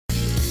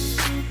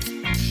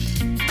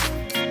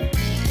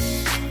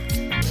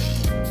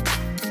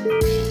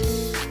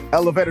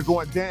Elevator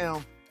going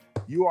down.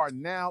 You are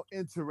now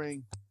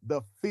entering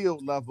the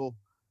field level.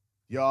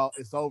 Y'all,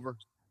 it's over.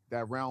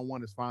 That round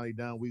one is finally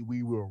done.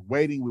 We were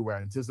waiting. We were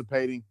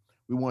anticipating.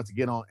 We wanted to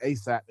get on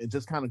ASAP and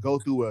just kind of go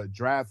through a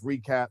draft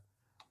recap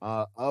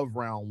of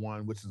round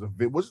one, which is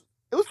it was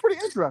pretty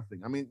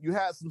interesting. I mean, you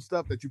had some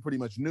stuff that you pretty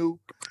much knew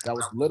that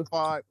was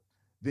solidified.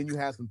 Then you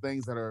had some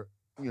things that are,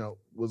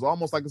 was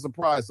almost like a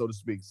surprise, so to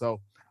speak.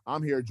 So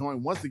I'm here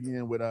joined once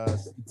again with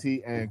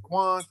CT and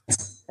Quan,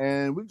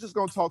 and we're just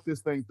gonna talk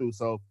this thing through.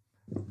 So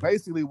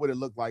basically, what it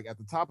looked like at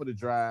the top of the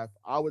draft,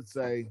 I would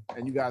say,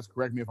 and you guys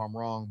correct me if I'm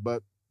wrong,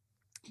 but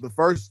the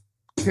first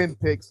 10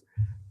 picks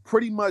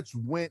pretty much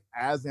went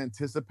as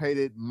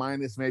anticipated,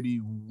 minus maybe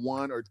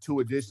one or two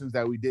additions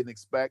that we didn't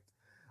expect.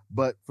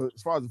 But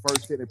as far as the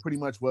first 10, it pretty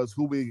much was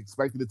who we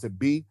expected it to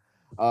be,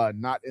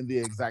 not in the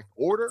exact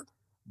order,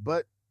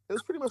 but it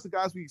was pretty much the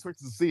guys we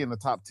expected to see in the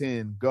top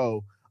 10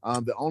 go.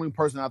 The only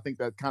person I think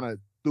that kind of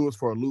threw us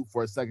for a loop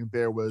for a second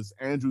there was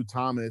Andrew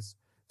Thomas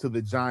to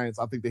the Giants.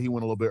 I think that he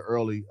went a little bit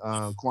early.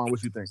 Quan,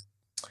 what you think?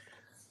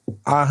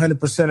 I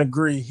 100%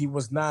 agree. He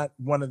was not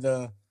one of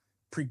the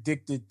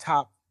predicted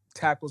top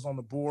tackles on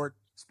the board,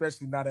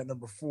 especially not at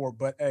number 4.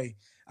 But hey,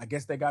 I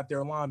guess they got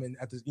their lineman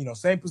at the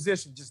same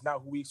position, just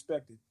not who we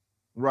expected.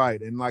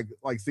 Right, and like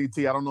CT,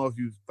 I don't know if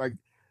you like.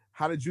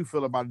 How did you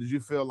feel about it? Did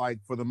you feel like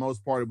for the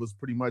most part it was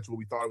pretty much what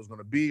we thought it was going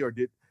to be, or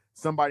did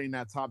somebody in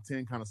that top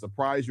 10 kind of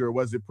surprise you, or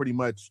was it pretty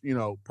much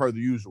per the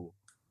usual?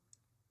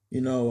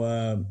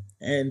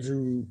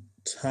 Andrew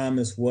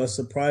Thomas was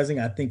surprising.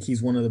 I think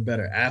he's one of the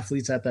better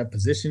athletes at that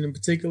position in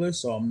particular,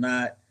 so I'm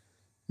not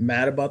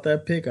mad about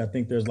that pick. I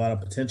think there's a lot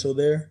of potential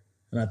there,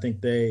 and I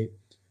think they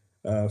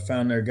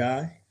found their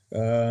guy.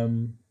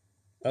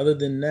 Other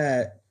than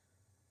that,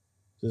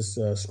 just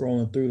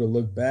scrolling through to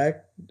look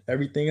back,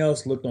 everything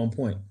else looked on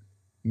point.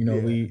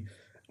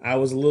 I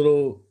was a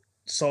little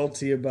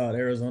salty about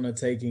Arizona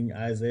taking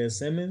Isaiah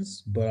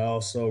Simmons, but I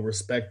also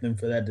respect them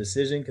for that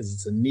decision because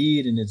it's a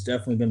need and it's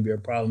definitely going to be a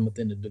problem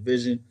within the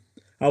division.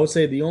 I would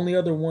say the only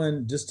other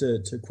one, just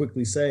to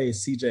quickly say,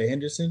 is C.J.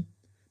 Henderson.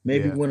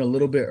 Maybe went a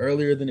little bit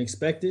earlier than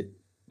expected.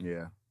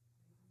 Yeah.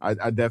 I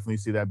definitely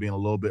see that being a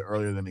little bit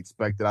earlier than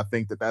expected. I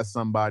think that's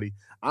somebody,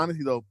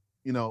 honestly, though,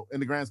 in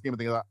the grand scheme of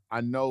things,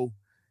 I know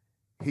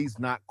he's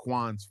not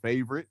Quan's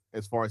favorite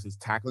as far as his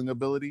tackling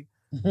ability,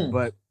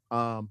 but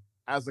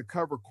as a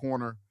cover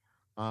corner,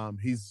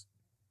 he's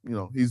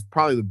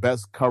probably the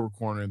best cover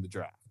corner in the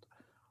draft.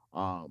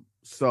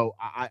 So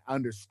I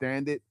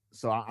understand it.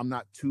 So I'm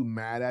not too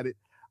mad at it.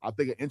 I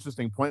think an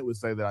interesting point would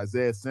say that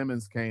Isaiah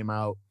Simmons came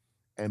out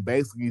and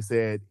basically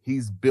said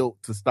he's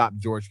built to stop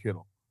George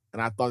Kittle.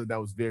 And I thought that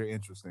was very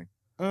interesting.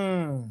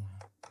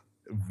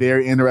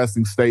 Very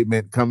interesting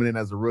statement coming in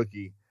as a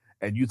rookie,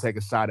 and you take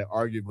a shot at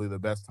arguably the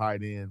best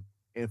tight end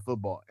in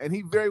football. And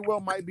he very well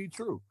might be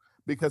true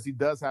because he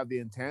does have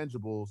the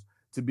intangibles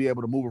to be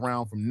able to move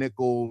around from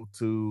nickel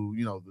to,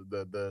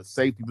 the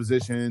safety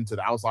position to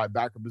the outside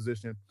backer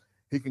position.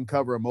 He can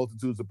cover a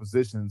multitude of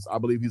positions. I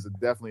believe he's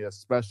definitely a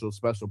special,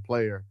 special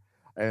player.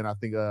 And I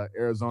think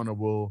Arizona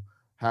will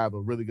have a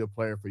really good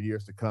player for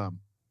years to come.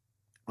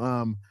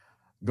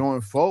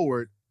 Going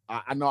forward,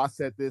 I know I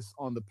said this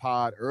on the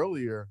pod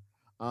earlier.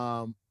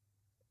 I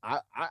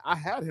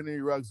had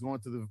Henry Ruggs going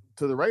to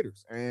the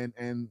Raiders, and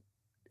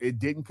it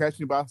didn't catch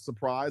me by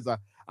surprise.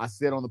 I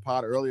said on the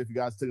pod earlier, if you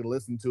guys took a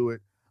listen to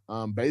it,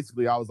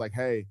 basically I was like,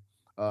 hey,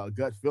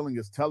 gut feeling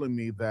is telling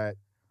me that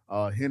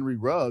Henry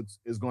Ruggs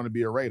is going to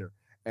be a Raider.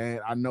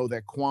 And I know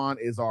that Quan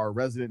is our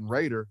resident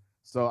Raider,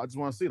 so I just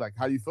want to see,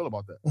 how do you feel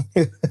about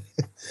that?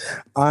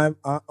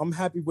 I'm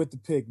happy with the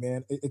pick,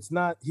 man. He's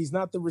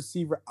not the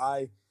receiver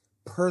I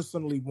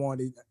personally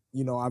wanted.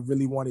 I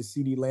really wanted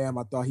CeeDee Lamb.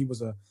 I thought he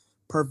was a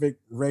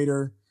perfect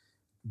Raider,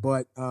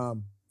 but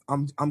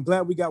I'm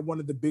glad we got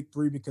one of the big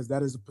three because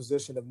that is a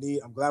position of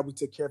need. I'm glad we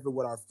took care of it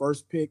with our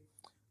first pick.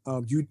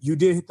 You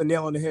did hit the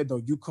nail on the head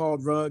though. You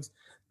called Ruggs.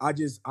 I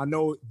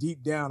know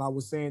deep down I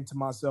was saying to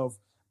myself,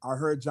 I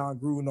heard John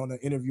Gruden on an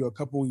interview a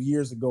couple of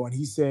years ago, and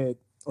he said,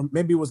 or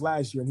maybe it was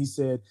last year, and he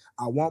said,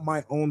 I want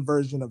my own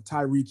version of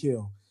Tyreek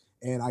Hill.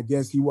 And I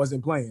guess he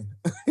wasn't playing.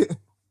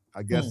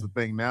 I guess the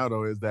thing now,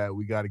 though, is that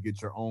we got to get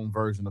your own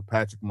version of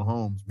Patrick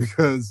Mahomes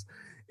because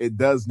it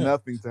does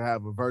nothing to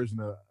have a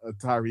version of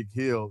Tyreek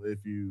Hill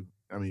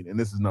and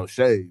this is no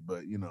shade,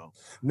 but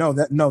No,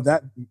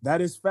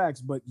 that is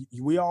facts. But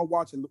we all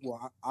watch it.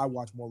 Well, I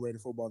watch more Raider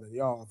football than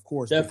y'all, of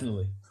course.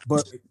 Definitely.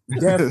 But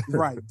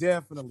right,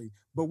 definitely.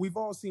 But we've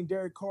all seen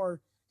Derek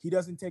Carr. He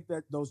doesn't take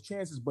those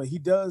chances, but he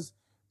does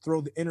throw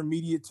the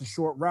intermediate to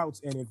short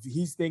routes. And if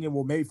he's thinking,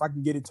 well, maybe if I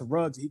can get it to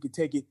Ruggs, he could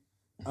take it,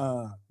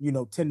 10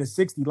 to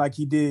 60 like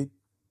he did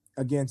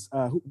against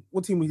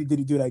what team did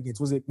he do that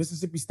against? Was it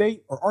Mississippi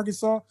State or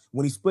Arkansas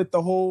when he split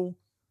the whole?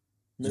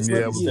 Yeah,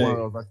 it was one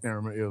of those. I can't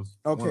remember. It was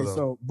okay.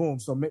 So boom.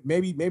 So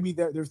maybe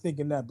they're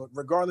thinking that. But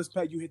regardless,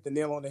 Pat, you hit the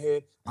nail on the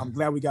head. I'm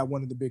glad we got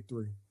one of the big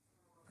three.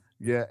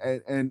 Yeah,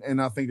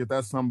 and I think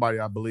that's somebody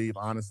I believe,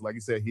 honestly, like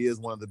you said, he is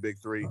one of the big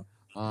three.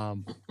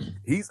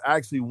 He's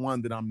actually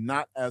one that I'm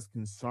not as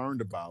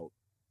concerned about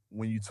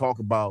when you talk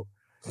about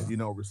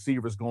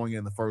receivers going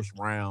in the first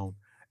round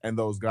and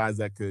those guys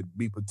that could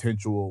be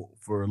potential,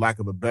 for lack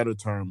of a better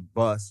term,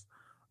 bust.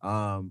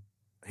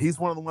 He's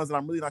one of the ones that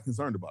I'm really not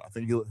concerned about. I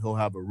think he'll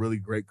have a really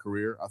great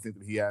career. I think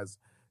that he has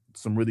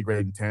some really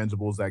great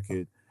intangibles that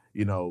could,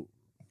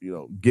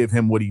 give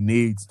him what he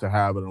needs to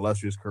have an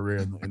illustrious career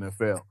in the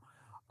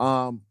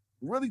NFL.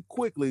 Really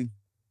quickly,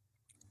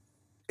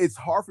 it's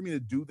hard for me to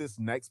do this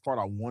next part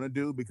I want to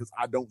do because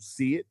I don't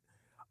see it.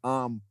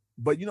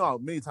 But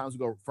many times we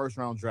go first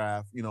round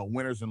draft,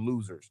 winners and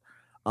losers.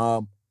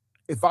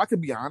 If I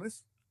could be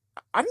honest,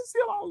 I didn't see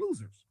a lot of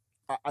losers.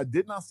 I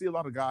did not see a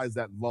lot of guys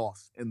that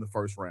lost in the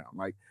first round.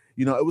 Like,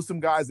 it was some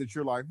guys that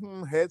you're like,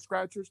 head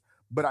scratchers,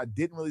 but I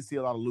didn't really see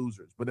a lot of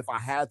losers. But if I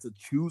had to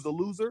choose a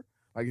loser,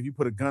 like if you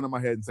put a gun in my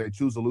head and say,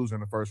 choose a loser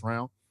in the first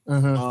round,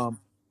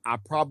 I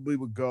probably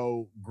would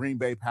go Green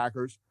Bay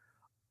Packers.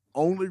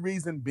 Only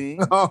reason being,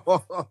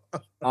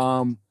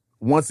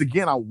 once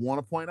again, I want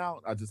to point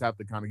out, I just have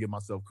to kind of give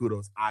myself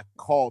kudos. I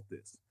called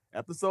this.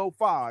 Episode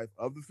 5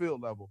 of the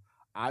Field Level,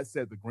 I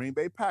said the Green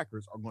Bay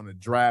Packers are going to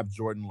draft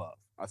Jordan Love.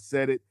 I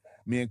said it.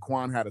 Me and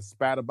Quan had a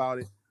spat about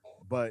it,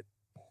 but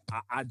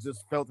I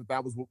just felt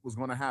that was what was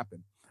going to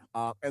happen.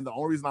 And the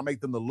only reason I make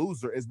them the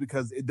loser is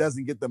because it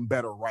doesn't get them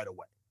better right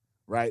away,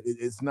 right?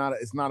 It's not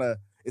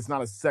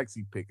a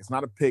sexy pick. It's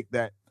not a pick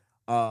that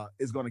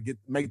is going to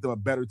make them a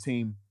better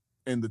team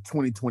in the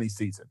 2020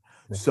 season.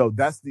 So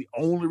that's the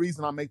only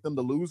reason I make them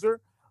the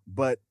loser.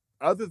 But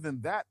other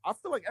than that, I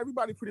feel like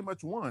everybody pretty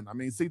much won. I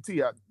mean,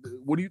 CT,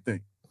 what do you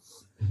think?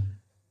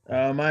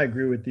 I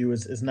agree with you.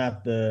 It's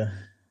not the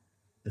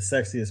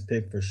sexiest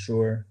pick for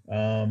sure.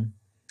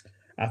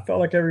 I felt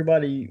like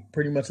everybody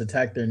pretty much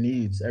attacked their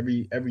needs.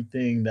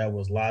 Everything that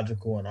was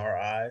logical in our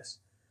eyes.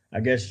 I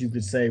guess you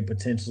could say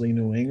potentially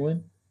New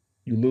England.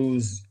 You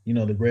lose,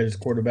 the greatest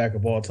quarterback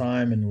of all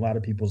time in a lot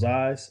of people's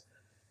eyes.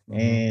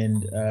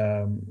 And,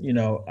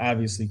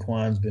 obviously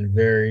Quan's been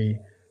very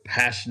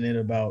passionate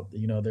about,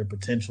 their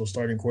potential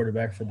starting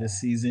quarterback for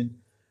this season.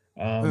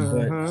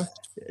 But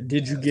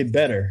did you get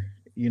better,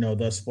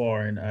 thus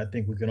far? And I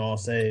think we can all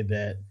say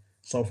that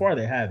so far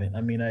they haven't.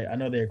 I mean, I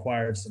know they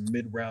acquired some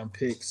mid-round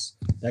picks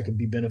that could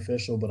be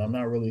beneficial, but I'm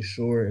not really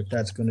sure if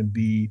that's going to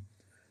be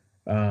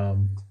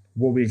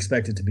what we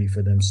expect it to be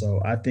for them.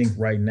 So I think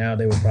right now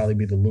they would probably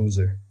be the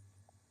loser.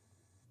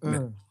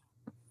 What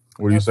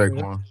do you say,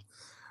 Quan?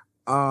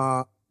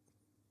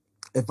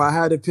 If I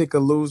had to pick a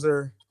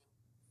loser,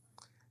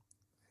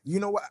 you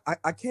know what?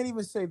 I can't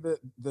even say that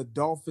the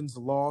Dolphins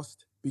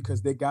lost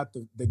because they got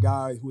the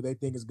guy who they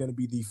think is going to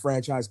be the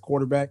franchise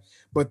quarterback.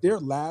 But their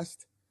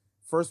last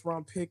first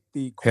round pick,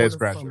 the head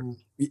scratcher,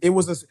 it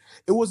was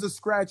a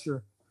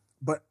scratcher.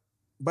 But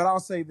I'll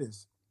say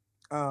this: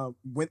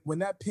 when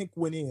that pick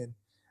went in,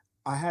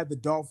 I had the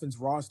Dolphins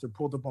roster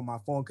pulled up on my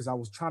phone because I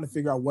was trying to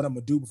figure out what I'm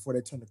gonna do before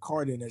they turn the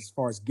card in as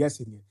far as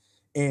guessing it.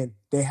 And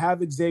they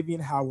have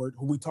Xavier Howard,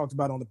 who we talked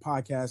about on the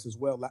podcast as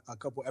well a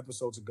couple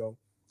episodes ago.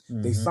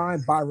 They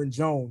signed Byron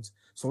Jones.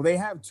 So they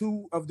have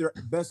two of their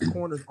best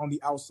corners on the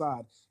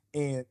outside.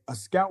 And a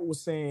scout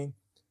was saying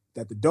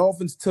that the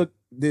Dolphins took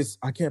this,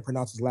 I can't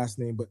pronounce his last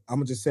name, but I'm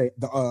going to just say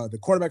the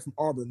quarterback from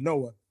Auburn,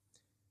 Noah,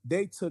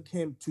 they took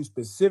him to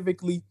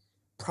specifically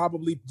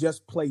probably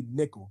just play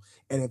nickel.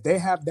 And if they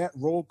have that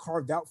role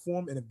carved out for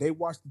him, and if they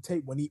watch the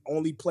tape when he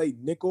only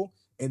played nickel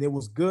and it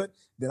was good,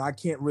 then I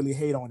can't really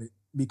hate on it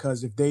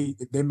because if they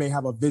may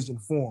have a vision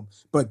for him.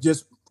 But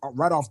just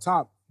right off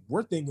top,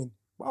 we're thinking,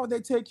 why would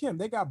they take him?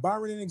 They got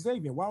Byron and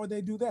Xavier. Why would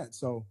they do that?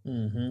 So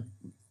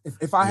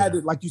if I had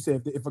to, like you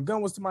said, if a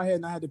gun was to my head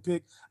and I had to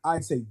pick,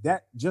 I'd say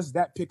that just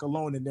that pick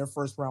alone in their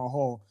first round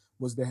haul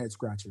was the head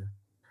scratcher.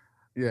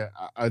 Yeah,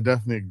 I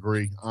definitely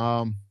agree.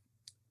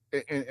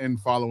 And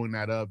following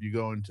that up, you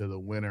go into the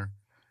winner.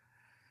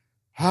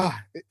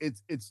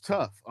 It's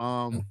tough.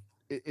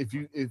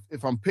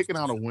 If I'm picking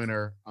out a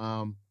winner,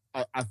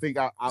 I think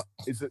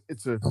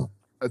it's a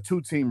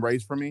 2-team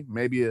race for me,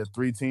 maybe a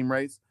 3-team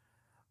race.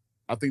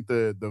 I think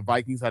the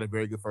Vikings had a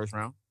very good first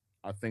round.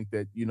 I think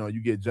that,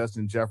 you get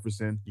Justin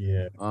Jefferson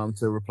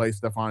to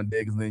replace Stephon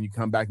Diggs, and then you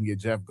come back and get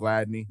Jeff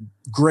Gladney.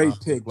 Great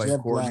pick, Jeff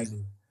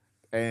Gladney.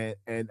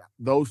 And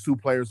those two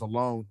players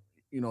alone,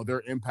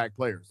 they're impact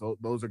players. So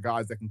those are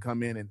guys that can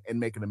come in and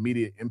make an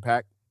immediate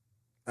impact.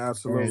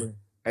 Absolutely.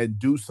 And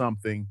do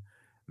something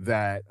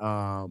that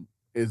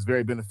is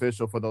very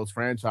beneficial for those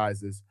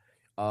franchises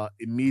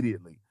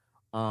immediately.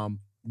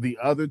 The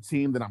other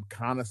team that I'm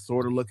kind of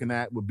sort of looking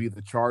at would be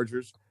the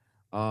Chargers.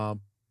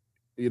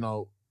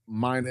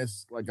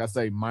 Minus, like I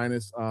say,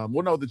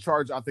 the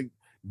Chargers, I think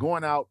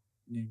going out,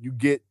 you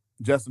get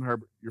Justin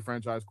Herbert, your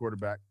franchise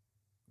quarterback,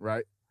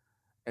 right?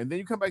 And then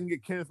you come back and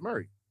get Kenneth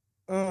Murray.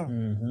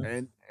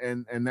 And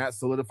that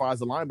solidifies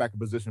the linebacker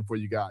position for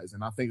you guys.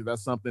 And I think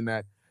that's something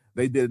that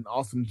they did an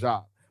awesome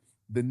job.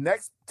 The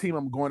next team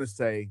I'm going to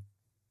say,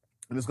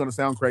 and it's going to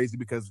sound crazy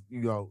because,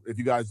 if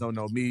you guys don't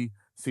know me,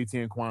 CT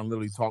and Quan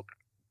literally talk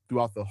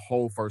throughout the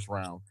whole first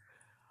round.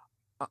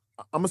 I'm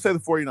going to say the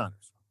 49ers.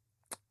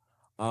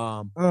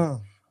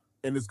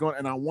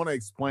 And I want to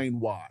explain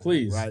why.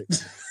 Please. Right?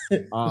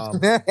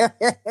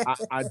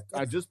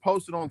 I just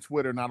posted on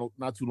Twitter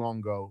not too long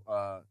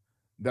ago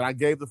that I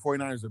gave the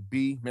 49ers a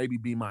B, maybe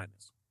B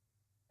minus.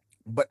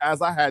 But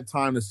as I had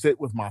time to sit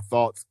with my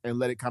thoughts and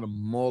let it kind of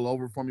mull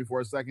over for me for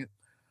a second,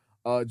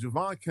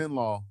 Javon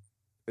Kinlaw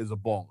is a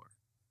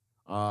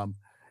baller.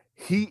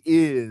 He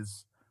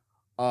is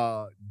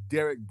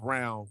Derek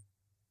Brown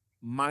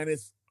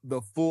minus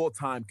the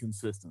full-time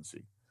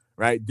consistency,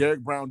 right?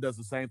 Derek Brown does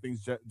the same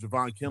things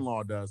Javon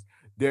Kinlaw does.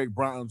 Derek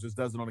Brown just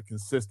does it on a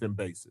consistent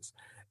basis.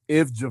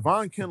 If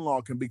Javon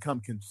Kinlaw can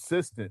become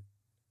consistent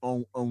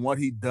on what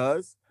he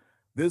does,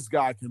 this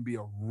guy can be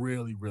a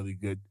really, really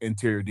good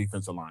interior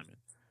defensive lineman.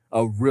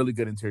 A really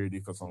good interior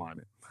defensive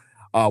lineman.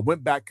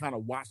 Went back, kind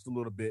of watched a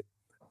little bit,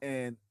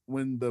 and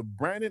when the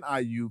Brandon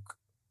Ayuk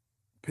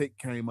pick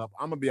came up,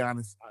 I'm gonna be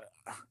honest,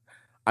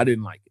 I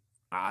didn't like it.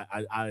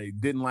 I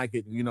didn't like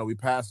it. You know, we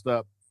passed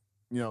up,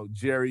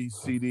 Jerry,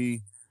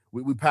 CD.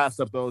 We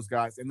passed up those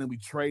guys, and then we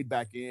trade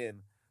back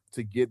in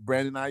to get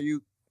Brandon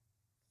Ayuk.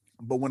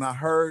 But when I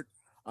heard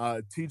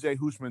TJ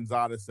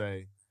Houshmandzadeh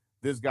say,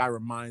 this guy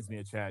reminds me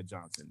of Chad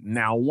Johnson.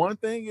 Now, one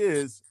thing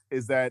is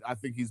that I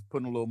think he's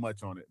putting a little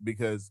much on it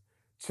because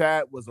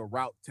Chad was a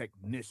route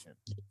technician.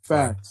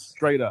 Facts.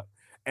 Straight up.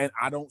 And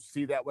I don't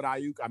see that with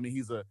Ayuk. I mean,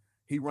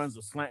 he runs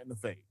a slant and a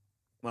fade.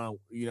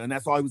 And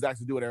that's all he was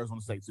actually doing at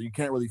Arizona State. So you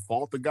can't really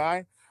fault the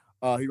guy.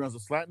 He runs a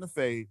slant and a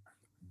fade,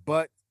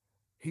 but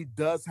he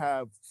does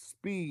have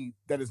speed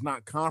that is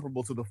not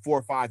comparable to the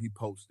 4.5 he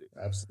posted.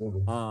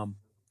 Absolutely.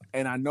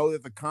 And I know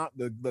that the comp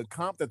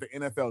that the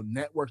NFL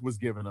Network was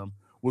giving him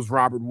was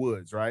Robert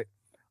Woods, right?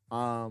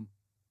 I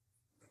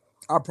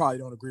probably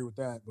don't agree with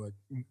that, but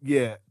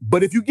yeah.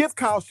 But if you give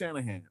Kyle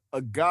Shanahan,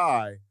 a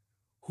guy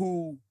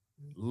who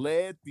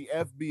led the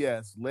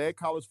FBS, led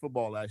college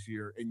football last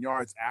year in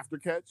yards after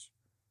catch,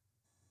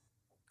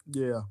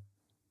 yeah,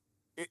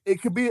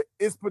 it could be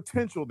its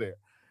potential there.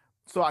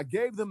 So I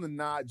gave them the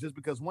nod just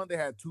because one, they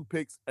had 2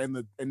 picks,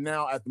 and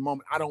now at the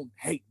moment I don't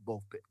hate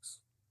both picks.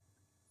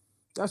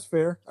 That's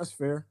fair.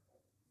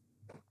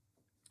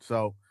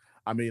 So,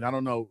 I mean, I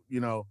don't know,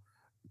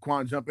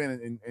 Quan, jump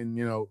in and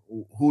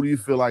who do you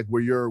feel like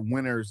were your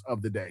winners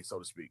of the day, so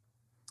to speak?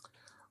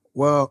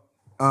 Well,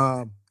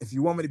 if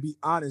you want me to be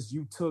honest,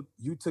 you took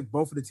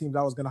both of the teams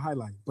I was going to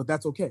highlight, but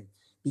that's okay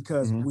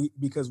because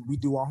we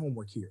do our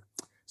homework here.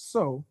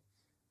 So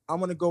I'm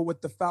going to go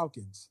with the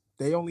Falcons.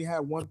 They only had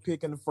 1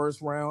 pick in the first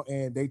round,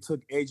 and they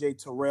took A.J.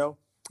 Terrell.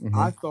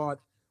 I thought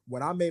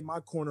when I made my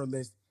corner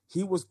list,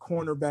 he was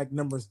cornerback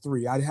number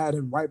 3. I had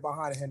him right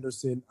behind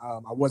Henderson. I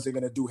wasn't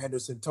going to do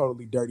Henderson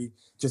totally dirty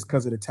just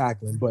because of the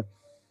tackling, but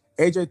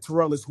A.J.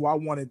 Terrell is who I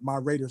wanted my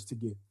Raiders to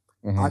get.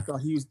 I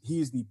thought he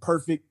is the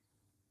perfect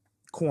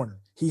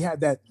corner. He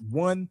had that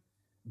one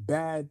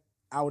bad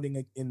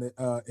outing in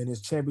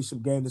his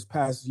championship game this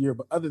past year,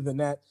 but other than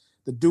that,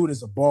 the dude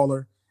is a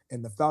baller,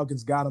 and the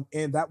Falcons got him,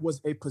 and that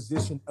was a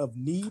position of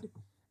need,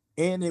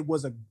 and it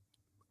was I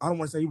don't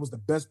want to say he was the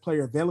best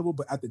player available,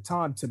 but at the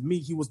time, to me,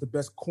 he was the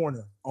best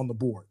corner on the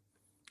board.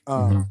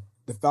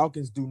 The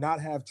Falcons do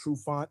not have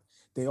Trufant.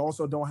 They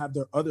also don't have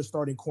their other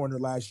starting corner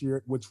last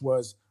year, which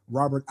was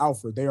Robert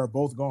Alford. They are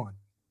both gone.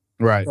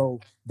 Right. So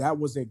that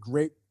was a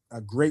great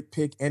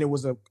pick, and it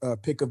was a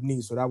pick of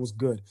need, so that was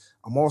good.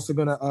 I'm also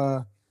going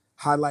to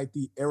highlight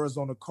the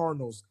Arizona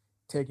Cardinals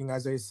taking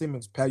Isaiah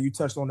Simmons. Pat, you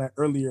touched on that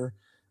earlier.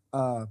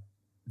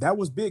 That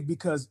was big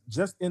because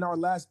just in our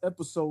last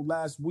episode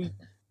last week,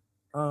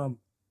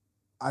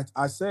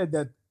 I said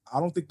that I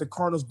don't think the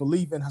Cardinals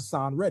believe in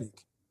Hassan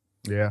Reddick.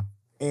 Yeah.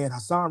 And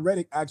Hassan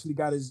Reddick actually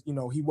got his,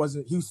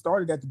 he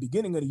started at the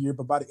beginning of the year,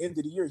 but by the end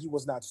of the year, he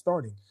was not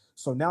starting.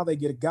 So now they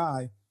get a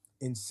guy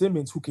in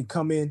Simmons who can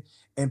come in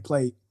and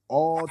play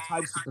all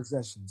types of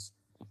positions.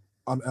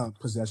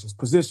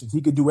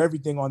 He could do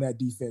everything on that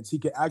defense. He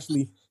could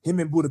actually, him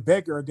and Budda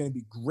Baker are going to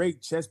be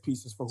great chess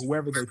pieces for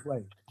whoever they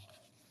play.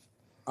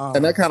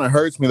 And that kind of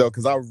hurts me, though,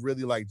 because I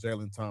really like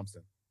Jalen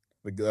Thompson.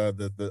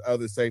 The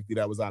other safety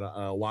that was out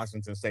of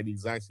Washington State.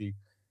 He's actually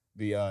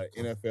the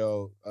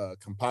NFL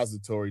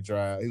compository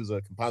draft. He was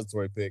a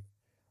compository pick,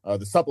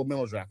 the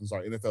supplemental draft. I'm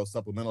sorry, NFL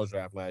supplemental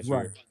draft last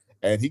year,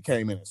 and he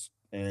came in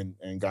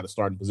and got a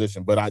starting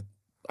position. But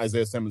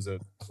Isaiah Simmons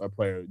is a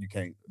player you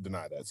can't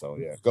deny that. So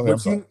yeah, go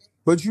ahead.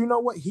 But you know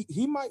what?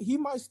 He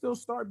might still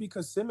start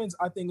because Simmons,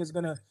 I think, is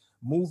gonna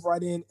move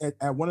right in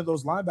at one of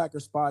those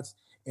linebacker spots.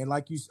 And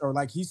like he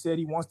said,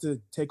 he wants to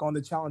take on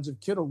the challenge of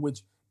Kittle,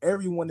 which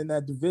everyone in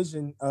that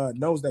division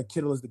knows that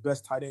Kittle is the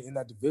best tight end in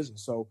that division.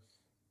 So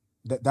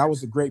that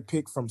was a great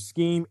pick from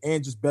scheme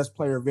and just best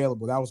player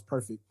available. That was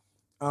perfect.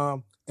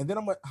 And then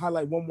I'm going to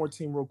highlight one more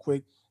team real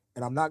quick,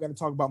 and I'm not going to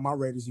talk about my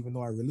Raiders, even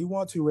though I really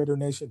want to, Raider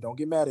Nation. Don't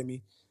get mad at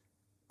me.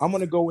 I'm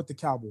going to go with the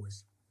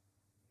Cowboys.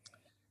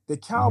 The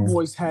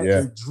Cowboys had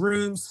a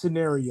dream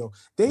scenario.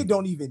 They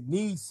don't even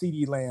need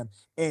CeeDee Lamb,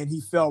 and he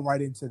fell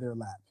right into their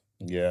lap.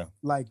 Yeah.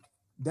 Like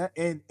that,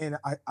 and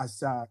I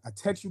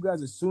text you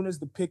guys as soon as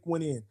the pick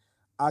went in.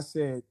 I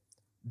said,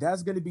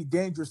 that's going to be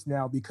dangerous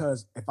now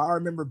because if I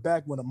remember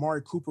back when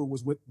Amari Cooper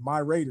was with my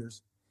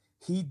Raiders,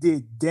 he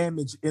did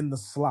damage in the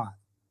slot.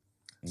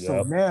 Yep.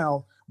 So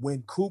now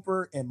when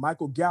Cooper and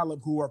Michael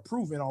Gallup, who are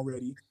proven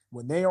already,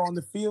 when they are on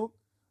the field,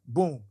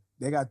 boom,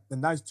 they got a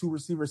nice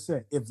 2-receiver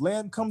set. If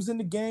Lamb comes in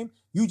the game,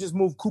 you just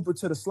move Cooper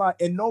to the slot,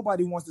 and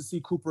nobody wants to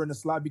see Cooper in the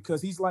slot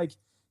because he's like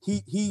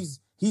he's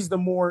the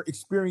more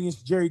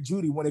experienced Jerry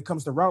Jeudy when it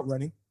comes to route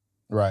running.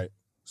 Right.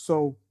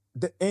 So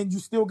and you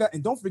still got,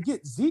 and don't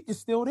forget Zeke is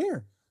still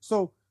there.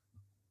 So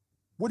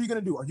what are you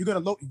gonna do? Are you gonna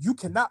load? You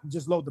cannot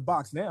just load the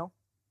box now.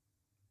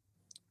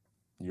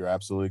 You're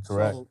absolutely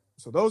correct.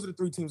 So those are the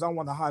 3 teams I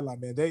want to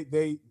highlight, man.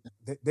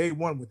 They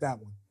won with that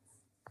one.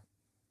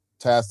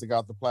 Fantastic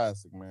out the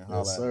plastic, man.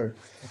 Yes, sir.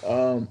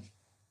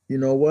 You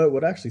know what?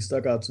 What actually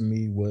stuck out to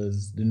me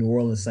was the New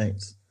Orleans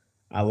Saints.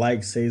 I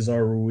like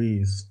Cesar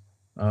Ruiz.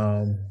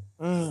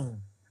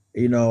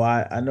 You know,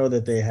 I know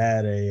that they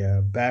had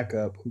a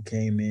backup who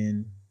came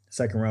in,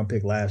 second round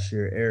pick last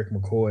year, Eric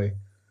McCoy,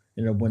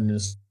 ended up winning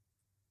this,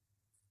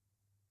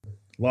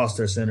 lost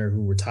their center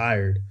who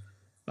retired.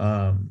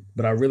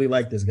 But I really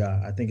like this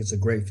guy. I think it's a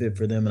great fit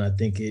for them, and I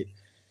think it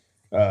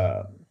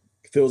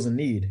fills a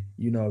need.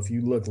 You know, if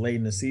you look late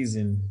in the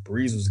season,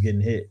 Breeze was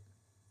getting hit.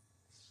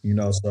 You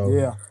know,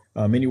 so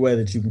any way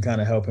that you can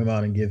kind of help him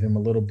out and give him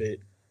a little bit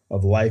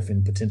of life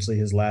in potentially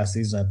his last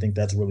season, I think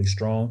that's really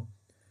strong.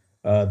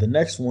 The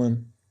next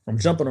one, I'm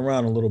jumping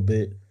around a little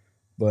bit,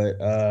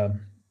 but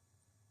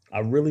I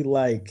really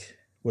like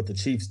what the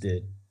Chiefs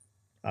did.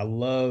 I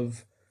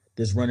love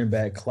this running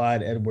back,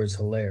 Clyde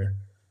Edwards-Helaire.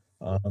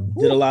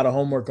 Did a lot of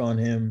homework on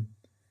him,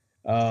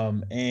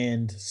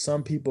 and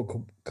some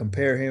people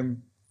compare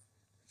him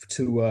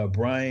to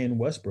Brian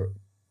Westbrook.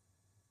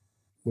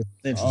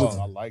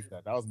 I like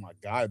that. That was my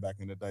guy back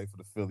in the day for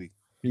the Philly.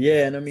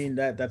 Yeah, and I mean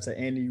that's an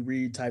Andy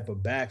Reid type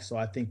of back, so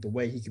I think the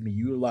way he can be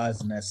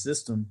utilized in that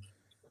system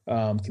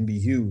can be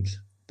huge.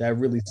 That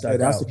really stuck out.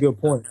 That's a good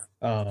point.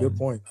 Good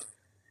point.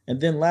 And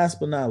then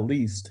last but not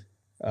least,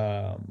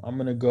 I'm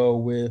going to go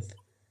with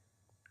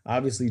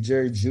obviously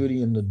Jerry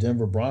Jeudy and the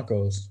Denver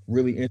Broncos.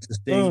 Really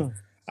interesting.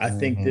 I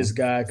think this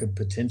guy could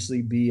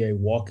potentially be a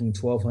walking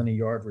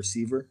 1,200-yard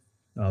receiver.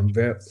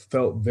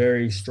 Felt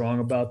very strong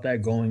about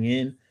that going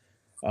in.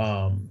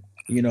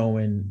 You know,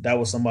 and that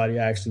was somebody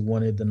I actually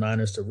wanted the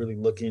Niners to really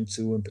look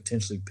into and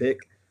potentially pick.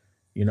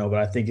 You know, but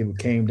I think it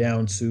came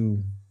down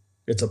to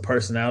it's a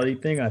personality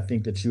thing. I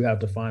think that you have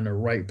to find the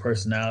right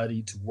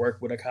personality to work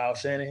with a Kyle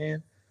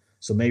Shanahan.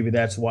 So maybe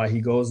that's why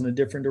he goes in a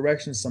different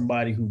direction,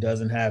 somebody who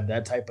doesn't have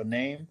that type of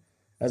name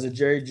as a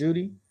Jerry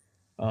Jeudy.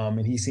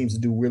 And he seems to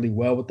do really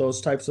well with those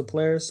types of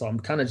players. So I'm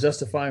kind of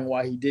justifying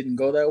why he didn't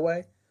go that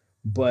way.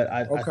 But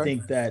I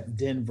think that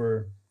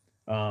Denver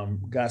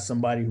got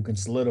somebody who can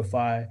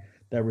solidify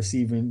that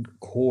receiving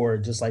core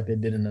just like they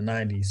did in the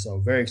 90s. So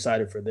very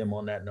excited for them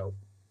on that note.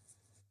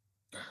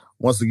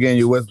 Once again,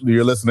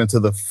 you're listening to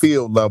The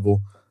Field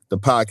Level, the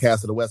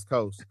podcast of the West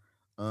Coast.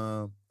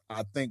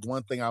 I think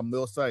one thing I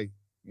will say,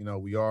 you know,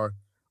 we are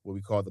what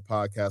we call the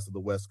podcast of the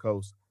West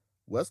Coast.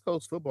 West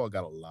Coast football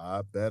got a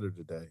lot better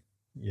today.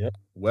 Yep.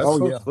 West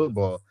Coast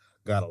football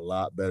got a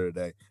lot better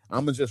today.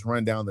 I'm going to just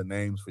run down the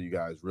names for you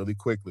guys really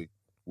quickly.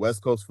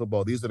 West Coast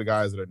football, these are the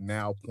guys that are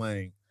now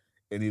playing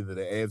in either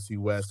the AFC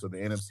West or the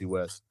NFC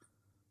West.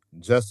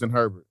 Justin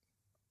Herbert,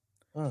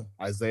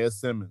 Isaiah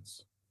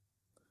Simmons,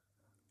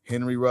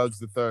 Henry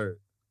Ruggs III,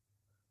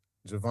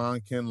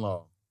 Javon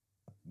Kinlaw,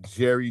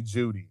 Jerry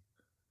Jeudy,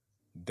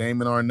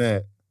 Damon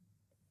Arnett,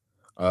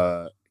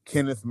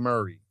 Kenneth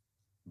Murray,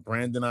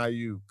 Brandon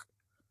Ayuk.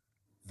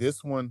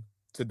 This one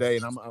today,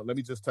 and let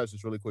me just touch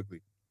this really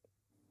quickly.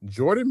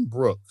 Jordan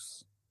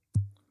Brooks,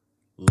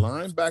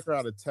 linebacker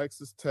out of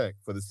Texas Tech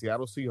for the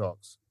Seattle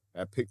Seahawks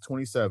at pick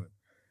 27.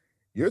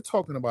 You're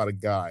talking about a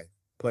guy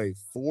played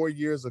 4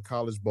 years of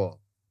college ball.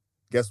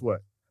 Guess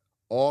what?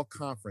 All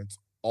conference,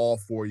 all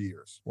 4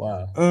 years.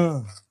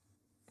 Wow.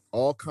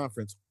 All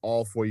conference,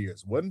 all 4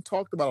 years. Wasn't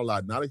talked about a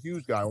lot. Not a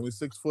huge guy, only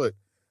 6 foot,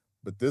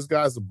 but this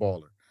guy's a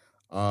baller.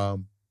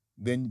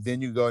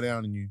 Then you go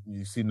down and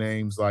you see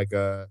names like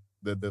the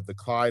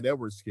Clyde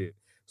Edwards kid.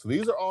 So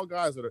these are all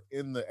guys that are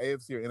in the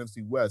AFC or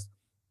NFC West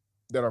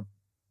that are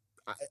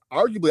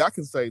arguably, I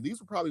can say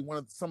these are probably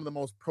some of the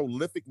most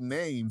prolific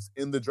names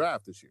in the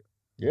draft this year.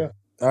 Yeah,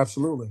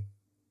 absolutely.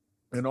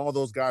 And all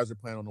those guys are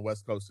playing on the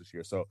West Coast this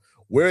year. So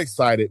we're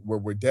excited.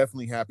 We're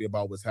definitely happy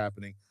about what's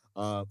happening.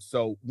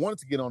 So wanted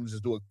to get on and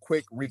just do a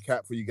quick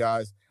recap for you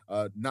guys.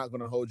 Not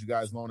going to hold you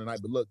guys long tonight,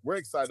 but look, we're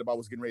excited about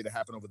what's getting ready to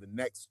happen over the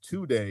next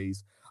 2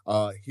 days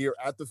here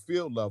at the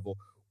Field Level.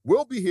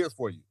 We'll be here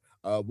for you.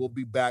 We'll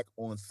be back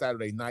on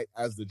Saturday night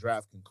as the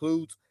draft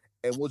concludes,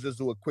 and we'll just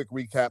do a quick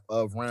recap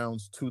of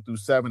rounds 2 through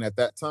 7 at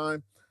that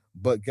time.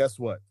 But guess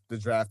what? The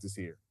draft is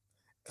here.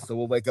 So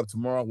we'll wake up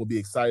tomorrow. We'll be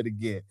excited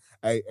again.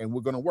 Hey, and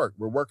we're going to work.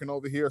 We're working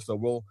over here, so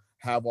we'll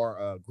have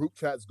our group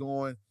chats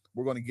going.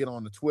 We're going to get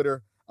on the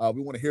Twitter.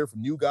 We want to hear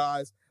from you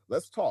guys.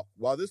 Let's talk.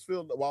 While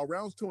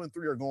rounds 2 and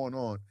 3 are going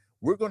on,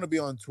 we're going to be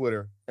on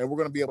Twitter, and we're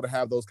going to be able to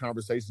have those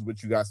conversations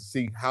with you guys to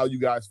see how you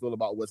guys feel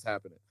about what's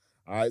happening.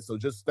 All right, so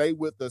just stay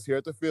with us here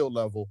at the Field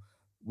Level.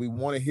 We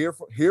want to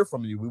hear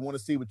from you. We want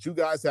to see what you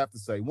guys have to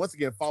say. Once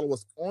again, follow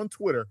us on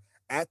Twitter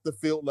at the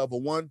Field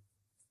Level 1.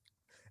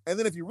 And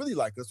then if you really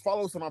like us,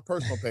 follow us on our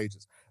personal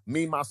pages.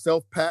 Me,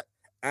 myself, Pat,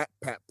 at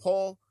Pat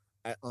Paul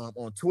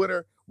on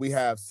Twitter. We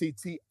have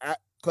CT at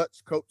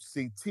Clutch Coach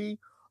CT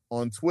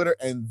on Twitter.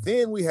 And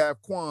then we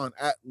have Quan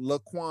at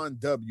LaQuan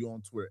W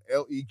on Twitter.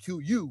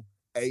 LEQUAN.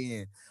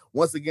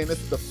 Once again, this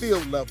is the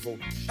field level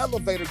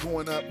elevator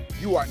going up.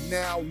 You are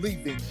now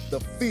leaving the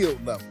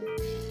field level.